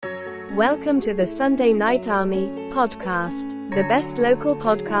Welcome to the Sunday Night Army podcast, the best local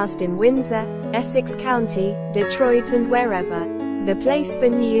podcast in Windsor, Essex County, Detroit, and wherever. The place for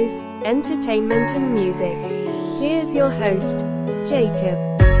news, entertainment, and music. Here's your host, Jacob.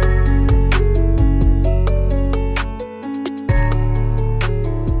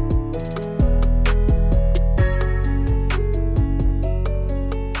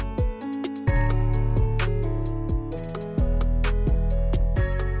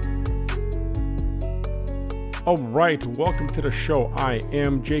 All right, welcome to the show. I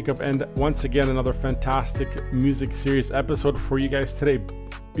am Jacob, and once again, another fantastic music series episode for you guys today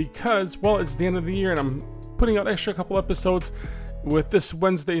because, well, it's the end of the year and I'm putting out extra couple episodes with this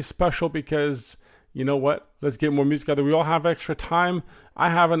Wednesday special because, you know what, let's get more music out there. We all have extra time. I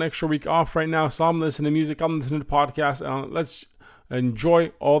have an extra week off right now, so I'm listening to music, I'm listening to podcasts, and let's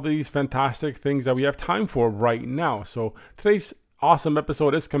enjoy all these fantastic things that we have time for right now. So today's awesome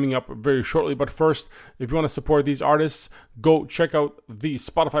episode is coming up very shortly, but first, if you want to support these artists, go check out the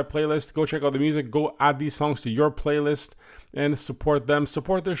Spotify playlist, go check out the music, go add these songs to your playlist and support them.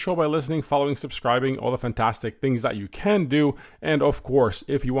 Support their show by listening, following, subscribing, all the fantastic things that you can do. And of course,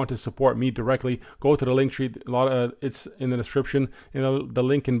 if you want to support me directly, go to the link tree. It's in the description, the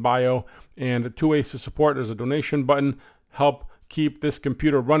link in bio, and two ways to support. There's a donation button, help keep this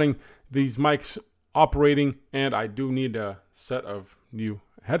computer running, these mics operating, and I do need a set of new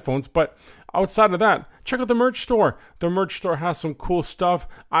headphones. But outside of that, check out the merch store. The merch store has some cool stuff.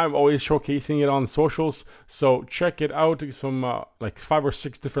 I'm always showcasing it on socials, so check it out. Some like 5 or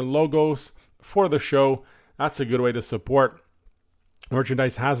 6 different logos for the show. That's a good way to support.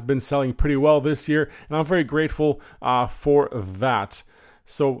 Merchandise has been selling pretty well this year, and I'm very grateful for that.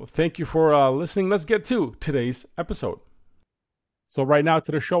 So thank you for listening. Let's get to today's episode. So right now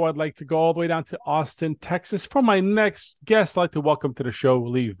to the show, I'd like to go all the way down to Austin, Texas. For my next guest, I'd like to welcome to the show,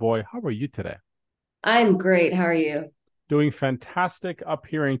 Lee Voy. How are you today? I'm great. How are you? Doing fantastic up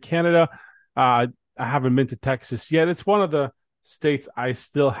here in Canada. I haven't been to Texas yet. It's one of the states I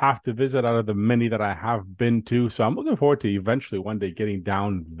still have to visit out of the many that I have been to. So I'm looking forward to eventually one day getting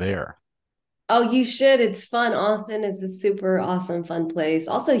down there. Oh, you should. It's fun. Austin is a super awesome, fun place.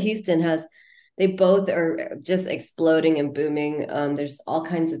 Also, Houston they both are just exploding and booming. There's all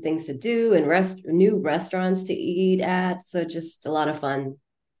kinds of things to do and new restaurants to eat at. So just a lot of fun.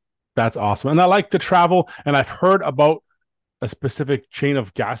 That's awesome. And I like to travel. And I've heard about a specific chain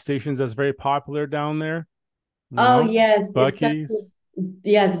of gas stations that's very popular down there. Yes. Buc-ee's.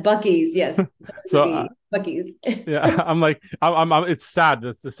 Yes, Buc-ee's. Yes. So Buc-ee's. Yeah, I'm like, I'm it's sad.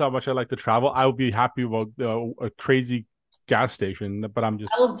 That's how much I like to travel. I would be happy about a crazy gas station, but I'm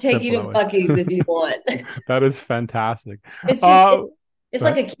just, I will take you to Buc-ee's if you want. That is fantastic. It's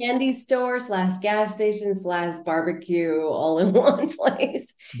like a candy store / gas station / barbecue all in one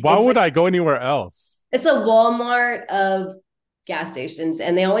place. Why would I go anywhere else? It's a Walmart of gas stations,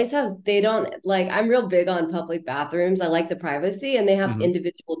 and I'm real big on public bathrooms. I like the privacy, and they have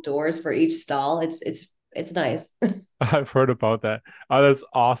individual doors for each stall. It's nice. I've heard about that. Oh, that's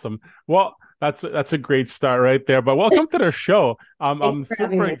awesome. Well, that's a great start right there. But welcome to the show. I'm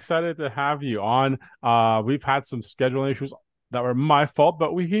super excited to have you on. We've had some scheduling issues that were my fault,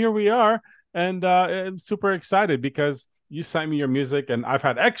 but here we are, and I'm super excited because you sent me your music, and I've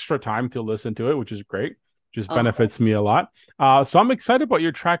had extra time to listen to it, which is great. Just awesome. Benefits me a lot. So I'm excited about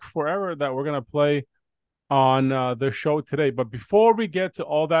your track Forever that we're gonna play on the show today. But before we get to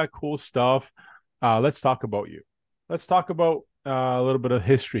all that cool stuff, let's talk about you. Let's talk about a little bit of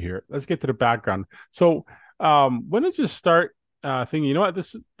history here. Let's get to the background. So when did you start thinking, you know what,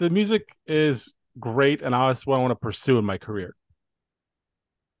 the music is great and that's what I want to pursue in my career?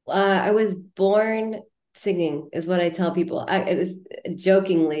 I was born singing is what I tell people.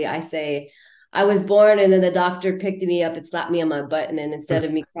 Jokingly, I say I was born and then the doctor picked me up and slapped me on my butt, and then instead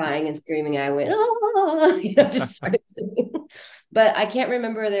of me crying and screaming, I went, oh, just started singing. But I can't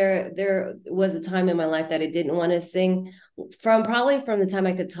remember there was a time in my life that I didn't want to sing. Probably from the time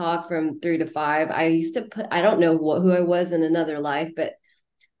I could talk, from 3 to 5, I used to I don't know who I was in another life, but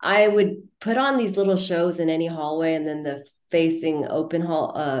I would put on these little shows in any hallway, and then the facing open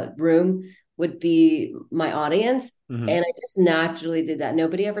hall room would be my audience. And I just naturally did that.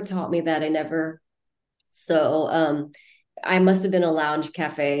 Nobody ever taught me that. So I must have been a lounge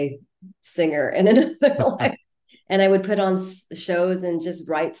cafe singer in another life. And I would put on shows and just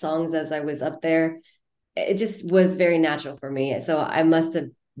write songs as I was up there. It just was very natural for me. So I must have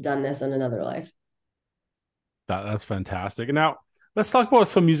done this in another life. That's fantastic. And now let's talk about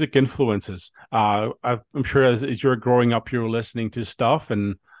some music influences. I'm sure as you're growing up, you're listening to stuff.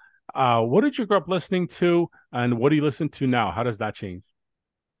 And what did you grow up listening to, and what do you listen to now? How does that change?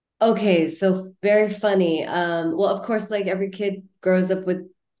 Okay, so very funny. Well, of course, like every kid grows up with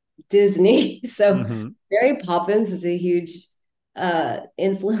Disney. So Hmm. Mary Poppins is a huge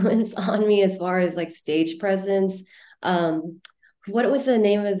influence on me as far as like stage presence. Um, what was the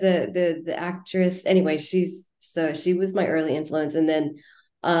name of the actress? Anyway, she was my early influence. And then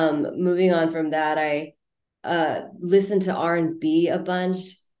moving on from that, I listened to R&B a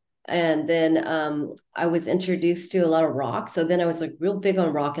bunch. And then I was introduced to a lot of rock. So then I was like real big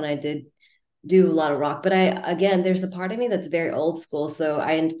on rock, and I did do a lot of rock. But I again, there's a part of me that's very old school. So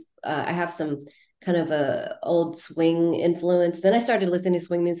I have some kind of a old swing influence. Then I started listening to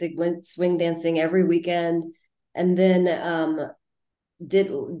swing music, went swing dancing every weekend, and then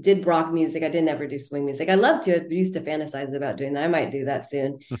did rock music. I didn't ever do swing music. I love to. I used to fantasize about doing that. I might do that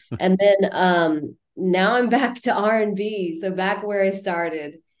soon. And then now I'm back to R&B. So back where I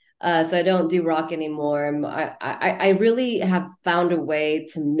started. So I don't do rock anymore. I really have found a way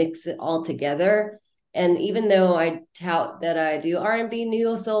to mix it all together. And even though I tout that I do R&B,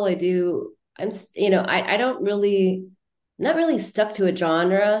 neo soul, I don't really, not really stuck to a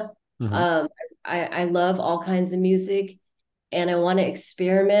genre. Hmm. Um, I love all kinds of music, and I want to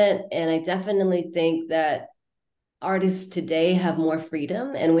experiment. And I definitely think that artists today have more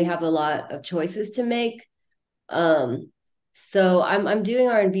freedom, and we have a lot of choices to make. Um, so I'm doing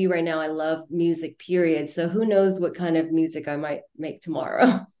R&B right now. I love music, period. So who knows what kind of music I might make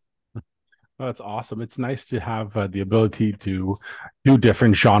tomorrow. Oh, that's awesome. It's nice to have the ability to do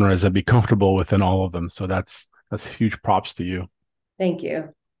different genres and be comfortable within all of them. So that's huge props to you. Thank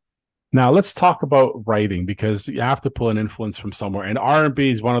you. Now let's talk about writing because you have to pull an influence from somewhere, and R&B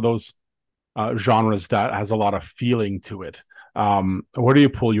is one of those genres that has a lot of feeling to it. Where do you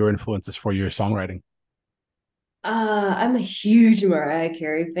pull your influences for your songwriting? I'm a huge Mariah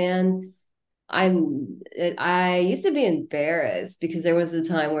Carey fan. I used to be embarrassed because there was a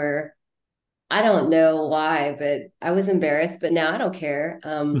time where I don't know why, but I was embarrassed, but now I don't care.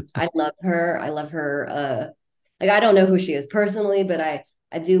 I love her. I love her. Like I don't know who she is personally, but I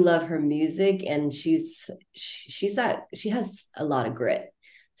do love her music, and she has a lot of grit.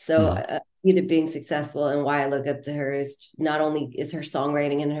 So Mhm. key to being successful, and why I look up to her, is not only is her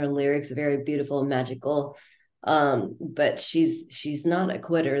songwriting and her lyrics very beautiful and magical, but she's not a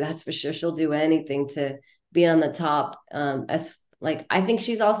quitter. That's for sure. She'll do anything to be on the top. As like I think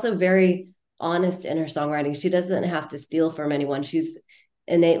she's also very honest in her songwriting. She doesn't have to steal from anyone. She's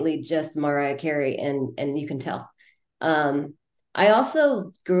innately just Mariah Carey, and you can tell. Um, I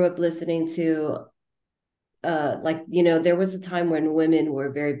also grew up listening to there was a time when women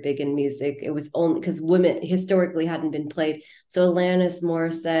were very big in music. It was only because women historically hadn't been played. So Alanis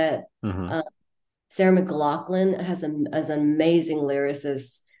Morissette, Mhm. uh, Sarah McLachlan as an amazing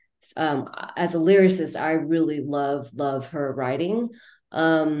lyricist. As a lyricist, I really love her writing.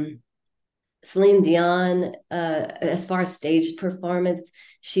 Um, Celine Dion, as far as staged performance,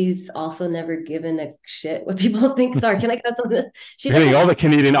 she's also never given a shit what people think. Sorry, can I go something? She You're hitting doesn't, all the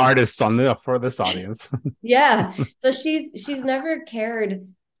Canadian artists on the for this audience. yeah. So she's never cared.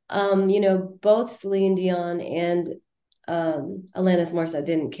 Both Celine Dion and Alanis Morissette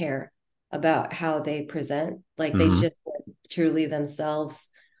didn't care about how they present. Like they Hmm. just truly themselves.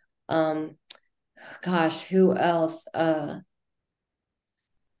 Um, Gosh, who else?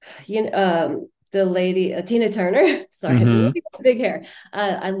 The lady Tina Turner. Sorry, the Hmm. lady with the big hair.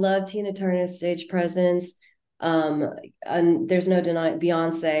 I love Tina Turner's stage presence. And there's no denying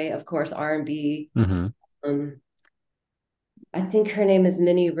Beyonce, of course, R&B. Hmm. Um, I think her name is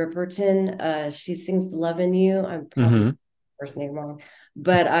Minnie Riperton. She sings "Love in You." I'm probably Hmm. saying her first name wrong,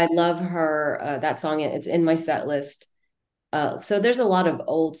 but I love her. That song. It's in my set list. So there's a lot of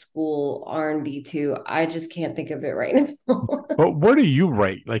old school R&B too. I just can't think of it right now. But where do you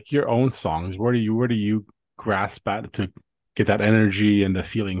write like your own songs? Where do you grasp at to get that energy and the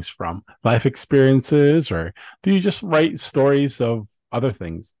feelings from? Life experiences, or do you just write stories of other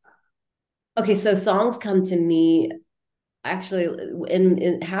things? Okay, so songs come to me actually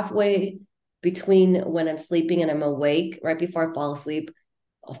in halfway between when I'm sleeping and I'm awake, right before I fall asleep.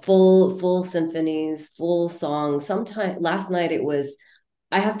 Full symphonies, full songs. Sometime last night it was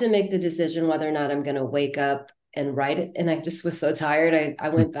I have to make the decision whether or not I'm going to wake up and write it, and I just was so tired. I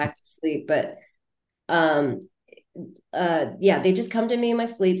went back to sleep, but um yeah, they just come to me in my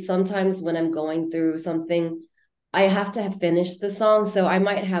sleep. Sometimes when I'm going through something, I have to have finished the song. So I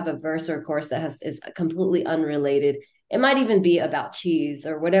might have a verse or chorus that is completely unrelated. It might even be about cheese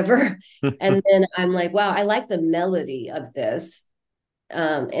or whatever. And then I'm like, wow, I like the melody of this.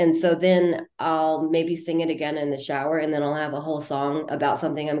 And so then I'll maybe sing it again in the shower, and then I'll have a whole song about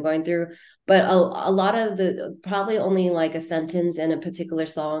something I'm going through. But a lot of probably only like a sentence in a particular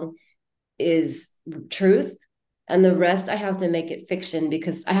song is truth. And the rest I have to make it fiction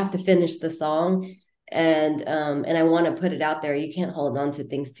because I have to finish the song. And I want to put it out there. You can't hold on to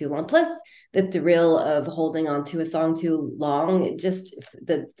things too long. Plus, the thrill of holding on to a song too long,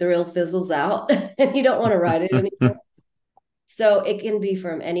 the thrill fizzles out and you don't want to write it anymore. So it can be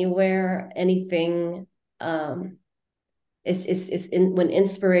from anywhere, anything. When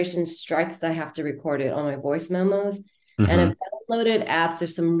inspiration strikes, I have to record it on my voice memos. Mm-hmm. And I've downloaded apps.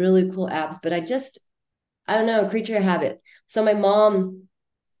 There's some really cool apps, but I don't know, creature of habit. So my mom,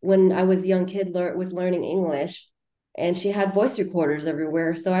 when I was a young kid, was learning English. And she had voice recorders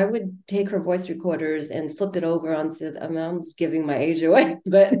everywhere. So I would take her voice recorders and flip it over onto, I'm giving my age away,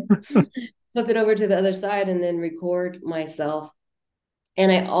 but flip it over to the other side and then record myself.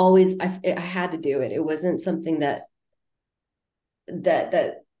 And I had to do it. It wasn't something that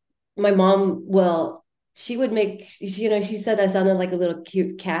my mom, well, she would make, she said I sounded like a little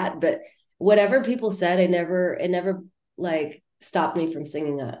cute cat, but whatever people said, it never like stopped me from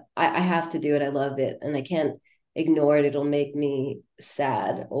singing that. I have to do it. I love it. And I can't ignore it. It'll make me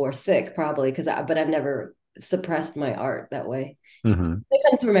sad or sick probably but I've never suppressed my art that way. Mm-hmm. It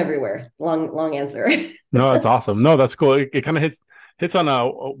comes from everywhere. Long answer. No, that's awesome. No, that's cool. It kind of hits on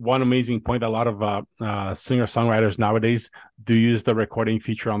one amazing point. A lot of singer-songwriters nowadays do use the recording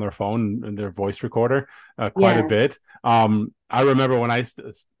feature on their phone and their voice recorder quite a bit. I remember when I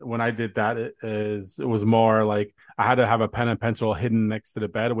did that, it was more like I had to have a pen and pencil hidden next to the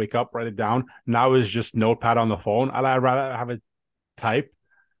bed, wake up, write it down. Now it's just notepad on the phone. I'd rather have it typed.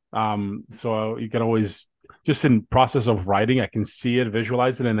 So you can always, just in process of writing, I can see it,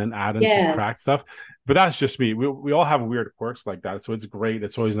 visualize it, and then add in some crack stuff. But that's just me. We all have weird quirks like that. So it's great.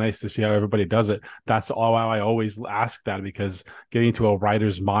 It's always nice to see how everybody does it. That's all I always ask that, because getting into a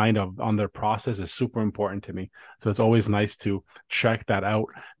writer's mind on their process is super important to me. So it's always nice to check that out.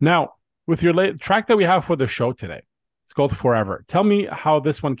 Now, with your track that we have for the show today, it's called Forever. Tell me how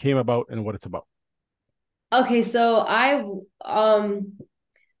this one came about and what it's about. Okay, so I'm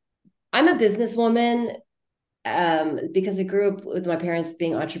a businesswoman because I grew up with my parents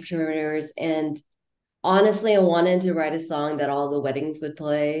being entrepreneurs, and honestly, I wanted to write a song that all the weddings would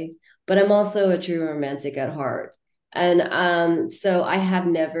play, but I'm also a true romantic at heart. And so I have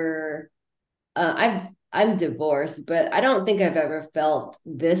never, I'm divorced, but I don't think I've ever felt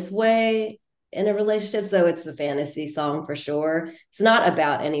this way in a relationship. So it's a fantasy song for sure. It's not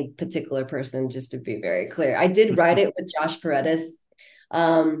about any particular person, just to be very clear. I did write it with Josh Paredes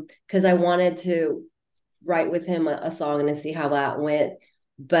because I wanted to write with him a song and see how that went.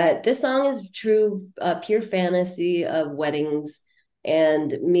 But this song is true, pure fantasy of weddings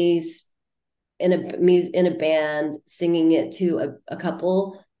and me in a band singing it to a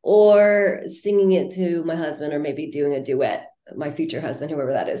couple, or singing it to my husband, or maybe doing a duet, my future husband,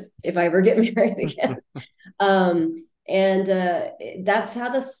 whoever that is, if I ever get married again. That's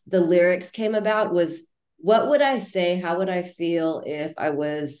how the lyrics came about, was what would I say? How would I feel if I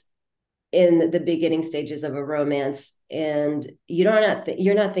was in the beginning stages of a romance and you're not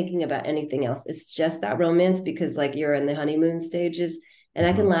thinking about anything else? It's just that romance, because like you're in the honeymoon stages, and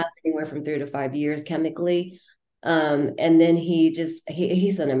that can last anywhere from 3 to 5 years chemically. And then he's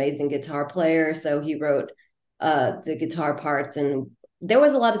an amazing guitar player. So he wrote the guitar parts, and there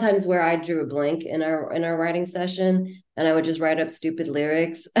was a lot of times where I drew a blank in our writing session, and I would just write up stupid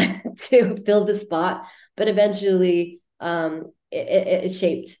lyrics to fill the spot. But eventually it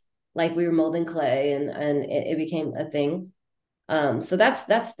shaped, like we were molding clay, and it became a thing. So that's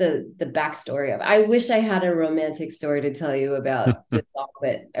the backstory of it. I wish I had a romantic story to tell you about this song,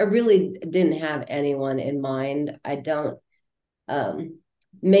 but I really didn't have anyone in mind. I don't.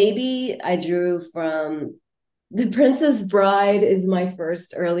 Maybe I drew from The Princess Bride is my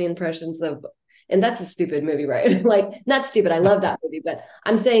first early impressions of, and that's a stupid movie, right? Like, not stupid. I love that movie, but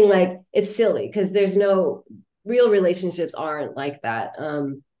I'm saying like it's silly because there's no real relationships aren't like that.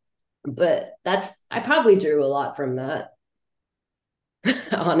 But I probably drew a lot from that.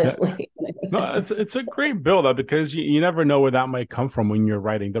 Honestly. No, it's a great build up, because you never know where that might come from when you're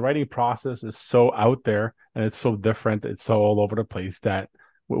writing. The writing process is so out there and it's so different. It's so all over the place that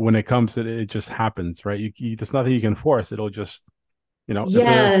when it comes to it just happens, right? There's nothing you can force. It'll just,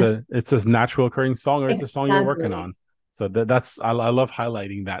 it's a natural occurring song, or it's a song you're working on. So that's I love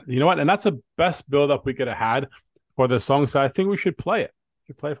highlighting that. You know what? And that's the best build up we could have had for the song. So I think we should play it. We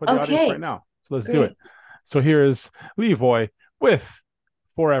should play it for the audience right now. So let's do it. So here's Levoy with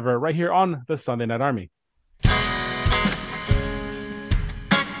Forever right here on the Sunday Night Army.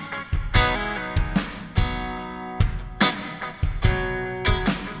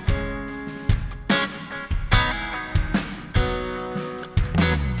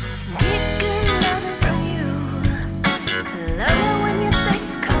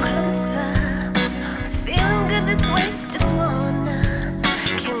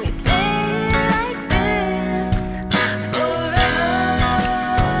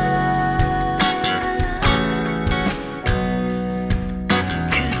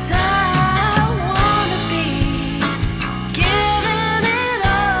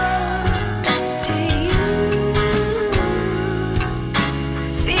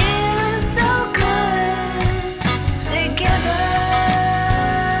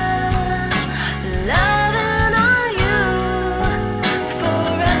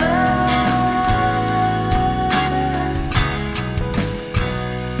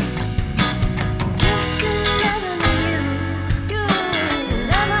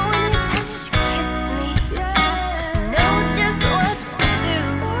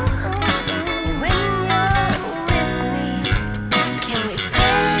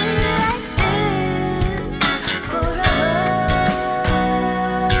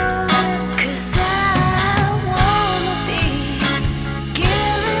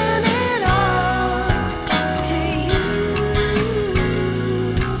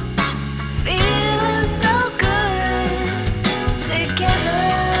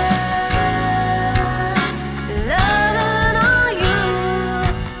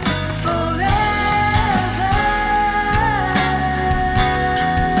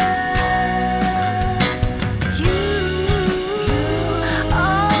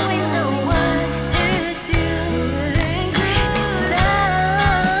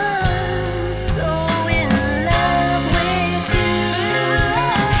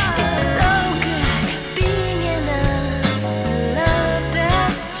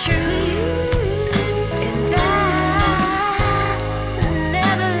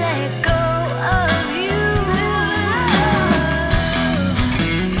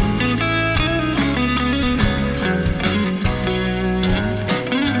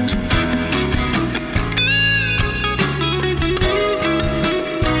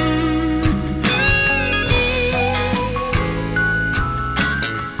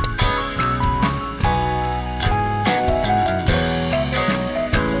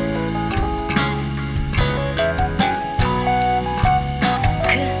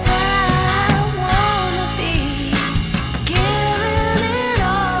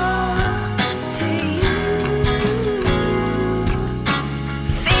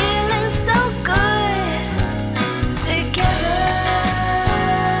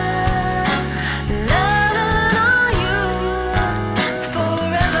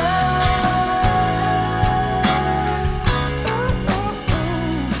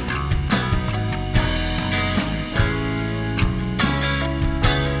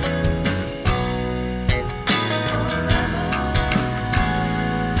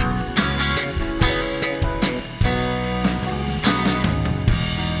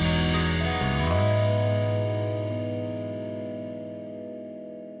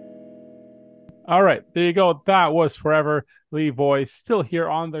 All right, there you go. That was Forever Lee Voice, still here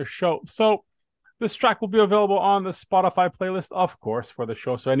on the show. So this track will be available on the Spotify playlist, of course, for the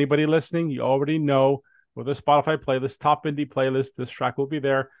show. So anybody listening, you already know, with the Spotify playlist, Top Indie playlist, this track will be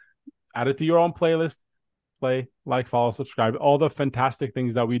there. Add it to your own playlist. Play, like, follow, subscribe, all the fantastic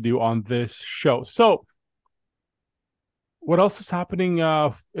things that we do on this show. So what else is happening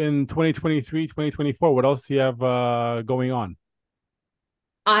in 2023, 2024? What else do you have going on?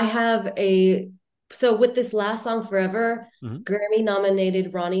 I have so with this last song, Forever, Grammy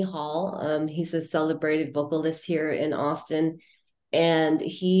nominated Ronnie Hall. He's a celebrated vocalist here in Austin, and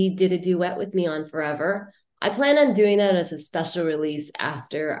he did a duet with me on Forever. I plan on doing that as a special release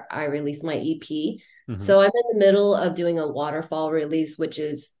after I release my EP. So I'm in the middle of doing a waterfall release, which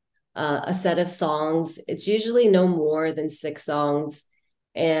is a set of songs. It's usually no more than 6 songs.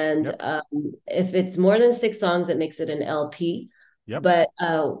 And if it's more than 6 songs, it makes it an LP. But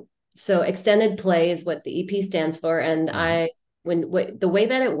so extended play is what the EP stands for. And the way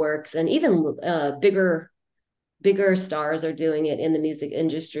that it works, and even bigger stars are doing it in the music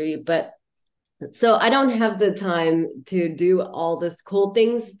industry, but so I don't have the time to do all this cool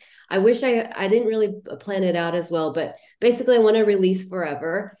things. I wish I didn't really plan it out as well, but basically I want to release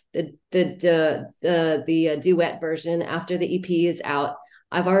Forever, the duet version after the EP is out.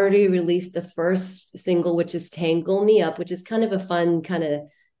 I've already released the first single, which is Tangle Me Up, which is kind of a fun kind of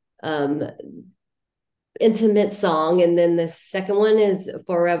intimate song. And then the second one is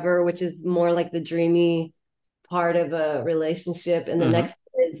Forever, which is more like the dreamy part of a relationship. And the next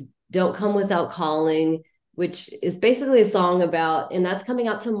is Don't Come Without Calling, which is basically a song about, and that's coming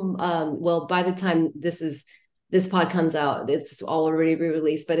out to, well, by the time this pod comes out, it's already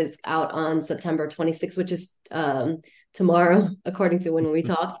re-released, but it's out on September 26th, which is tomorrow, according to when we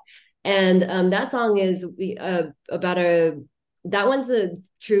talk. And that song is about that one's a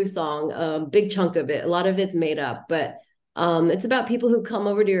true song, big chunk of it. A lot of it's made up, but it's about people who come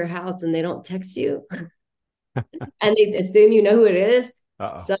over to your house and they don't text you and they assume you know who it is.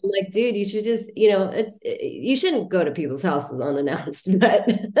 So I'm like, dude, you should just, you shouldn't go to people's houses unannounced, but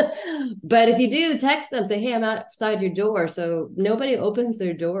if you do, text them, say, hey, I'm outside your door. So nobody opens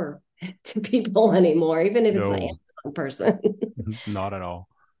their door to people anymore, even if it's an Amazon person. Not at all.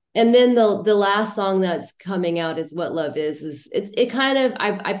 And then the last song that's coming out is What Love Is it kind of,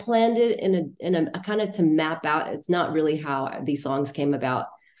 I planned it in a kind of to map out. It's not really how these songs came about.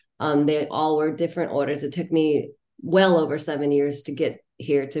 They all were different orders. It took me well over 7 years to get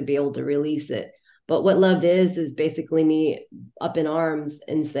here to be able to release it. But What Love is basically me up in arms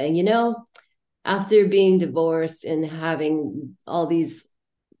and saying, after being divorced and having all these,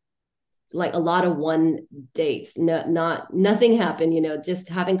 like a lot of one dates, nothing happened, just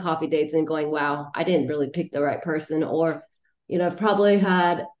having coffee dates and going, wow, I didn't really pick the right person. Or, I've probably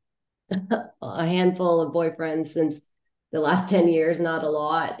had a handful of boyfriends since the last 10 years, not a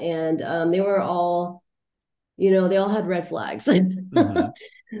lot. And they were all, they all had red flags,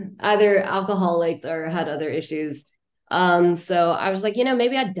 either alcoholics or had other issues. So I was like,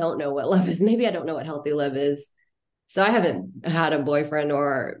 maybe I don't know what love is. Maybe I don't know what healthy love is. So I haven't had a boyfriend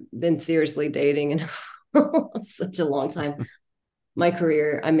or been seriously dating in such a long time.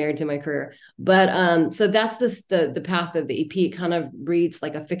 I'm married to my career. But so that's the path of the EP. It kind of reads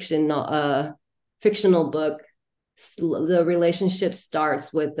like a fictional book. The relationship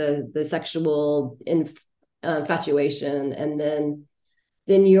starts with the sexual infatuation, and then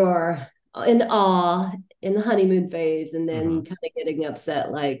you're in awe in the honeymoon phase, and then kind of getting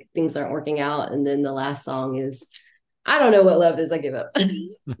upset like things aren't working out, and then the last song is I don't know what love is. I give up.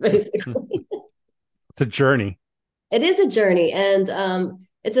 Basically, it's a journey. It is a journey, and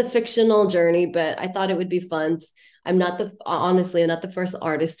it's a fictional journey, but I thought it would be fun. I'm not the first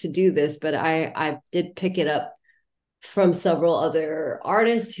artist to do this, but I did pick it up from several other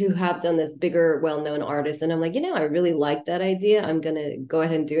artists who have done this, bigger, well-known artists. And I'm like, I really like that idea. I'm going to go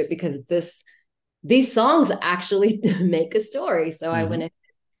ahead and do it because these songs actually make a story. So I went ahead,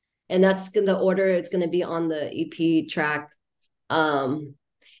 and that's the order it's going to be on the EP track. And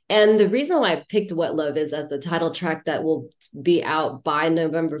the reason why I picked What Love Is as the title track that will be out by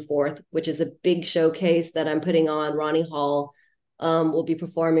November 4th, which is a big showcase that I'm putting on. Ronnie Hall will be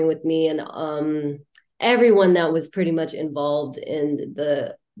performing with me, and everyone that was pretty much involved in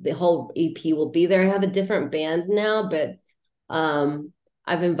the whole EP will be there. I have a different band now, but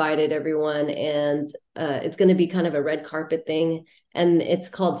I've invited everyone, and it's going to be kind of a red carpet thing. And it's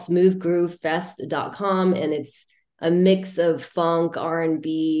called smoothgroovefest.com. And it's a mix of funk,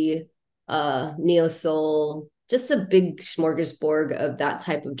 R&B, neo soul, just a big smorgasbord of that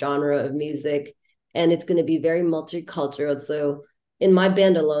type of genre of music. And it's going to be very multicultural. So in my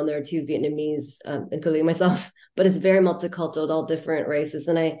band alone, there are two Vietnamese, including myself, but it's very multicultural, all different races.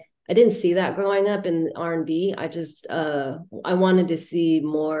 And I didn't see that growing up in R&B. I just, I wanted to see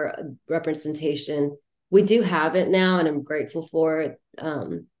more representation. We do have it now, and I'm grateful for it.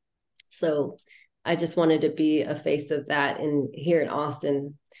 So I just wanted to be a face of that. And here in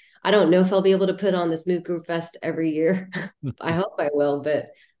Austin, I don't know if I'll be able to put on the Smooth Groove Fest every year. I hope I will, but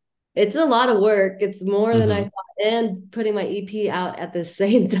it's a lot of work. It's more than I thought. And putting my EP out at the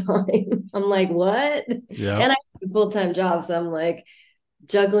same time. I'm like, what? Yeah. And I have a full-time job. So I'm like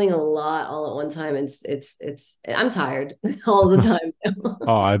juggling a lot all at one time. It's I'm tired all the time.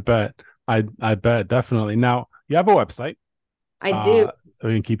 Oh, I bet. I bet, definitely. Now, you have a website. I do.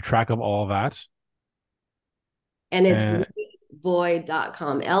 We can keep track of all of that. And it's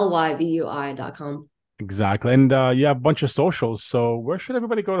livevoi.com, LYVUI.com. Exactly. And you have a bunch of socials. So where should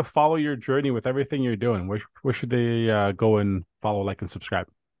everybody go to follow your journey with everything you're doing? Where should they go and follow, like, and subscribe?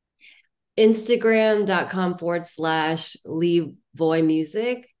 Instagram.com/Levoy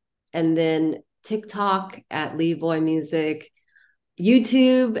Music. And then TikTok at Levoy Music.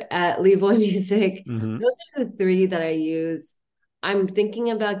 YouTube at Levoy Music. Those are the three that I use. I'm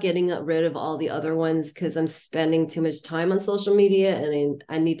thinking about getting rid of all the other ones because I'm spending too much time on social media and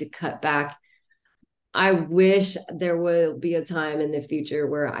I need to cut back. I wish there will be a time in the future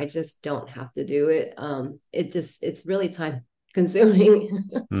where I just don't have to do it. It's really time consuming.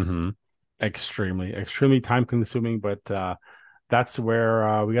 Extremely time consuming, but that's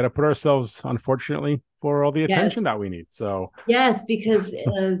where we got to put ourselves, unfortunately, for all the attention that we need. So yes, because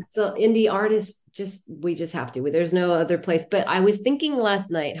so indie artists we just have to. There's no other place. But I was thinking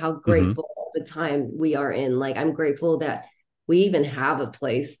last night how grateful all the time we are in. Like, I'm grateful that we even have a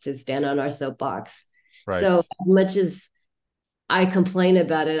place to stand on our soapbox. Right. So as much as I complain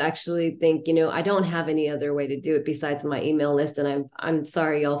about it, I actually think, I don't have any other way to do it besides my email list. And I'm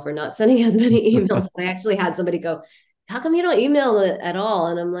sorry, y'all, for not sending as many emails. I actually had somebody go, how come you don't email it at all?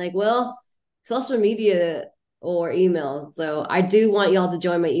 And I'm like, well, social media or email. So I do want y'all to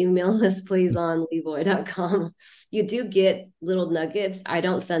join my email list, please, on levoy.com. You do get little nuggets. I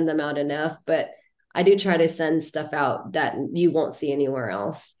don't send them out enough, but I do try to send stuff out that you won't see anywhere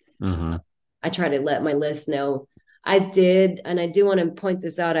else. I try to let my list know. I did, and I do want to point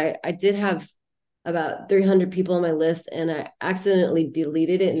this out. I did have about 300 people on my list, and I accidentally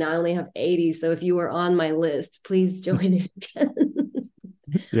deleted it, and I only have 80. So if you were on my list, please join it again.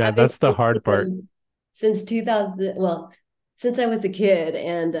 Yeah, that's the hard part. Since 2000, since I was a kid,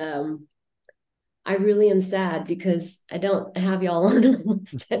 and I really am sad because I don't have y'all on the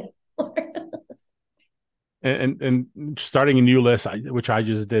list anymore. And starting a new list, which I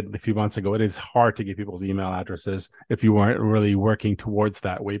just did a few months ago, it is hard to get people's email addresses if you weren't really working towards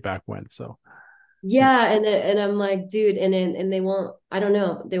that way back when. So yeah, and I'm like, dude, and they won't. I don't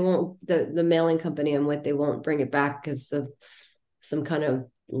know. They won't. The mailing company I'm with, they won't bring it back because of some kind of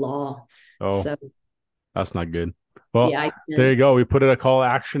law. Oh, so that's not good. Well, yeah, there you go. We put a call to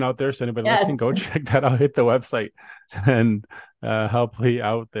action out there. So anybody listening, go check that out. Hit the website and help Lee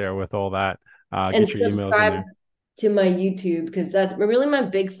out there with all that. And get your emails in there. To my YouTube, because that's really my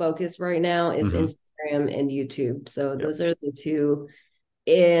big focus right now is Instagram and YouTube. So those are the two.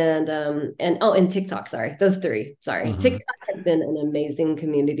 And TikTok. Sorry, those three. Sorry, TikTok has been an amazing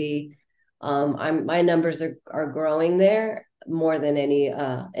community. My numbers are growing there more than any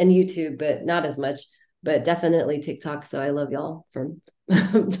and YouTube, but not as much. But definitely TikTok. So I love y'all from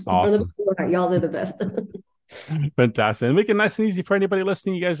awesome. Y'all are the best. Fantastic. And make it nice and easy for anybody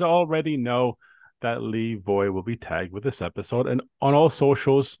listening. You guys already know that Levoy will be tagged with this episode and on all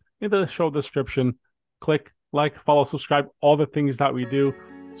socials in the show description. Click like, follow, subscribe, all the things that we do.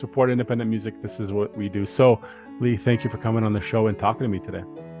 Support independent music. This is what we do. So, Lee, thank you for coming on the show and talking to me today.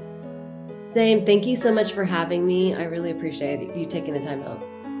 Same. Thank you so much for having me. I really appreciate you taking the time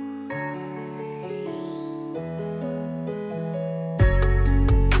out.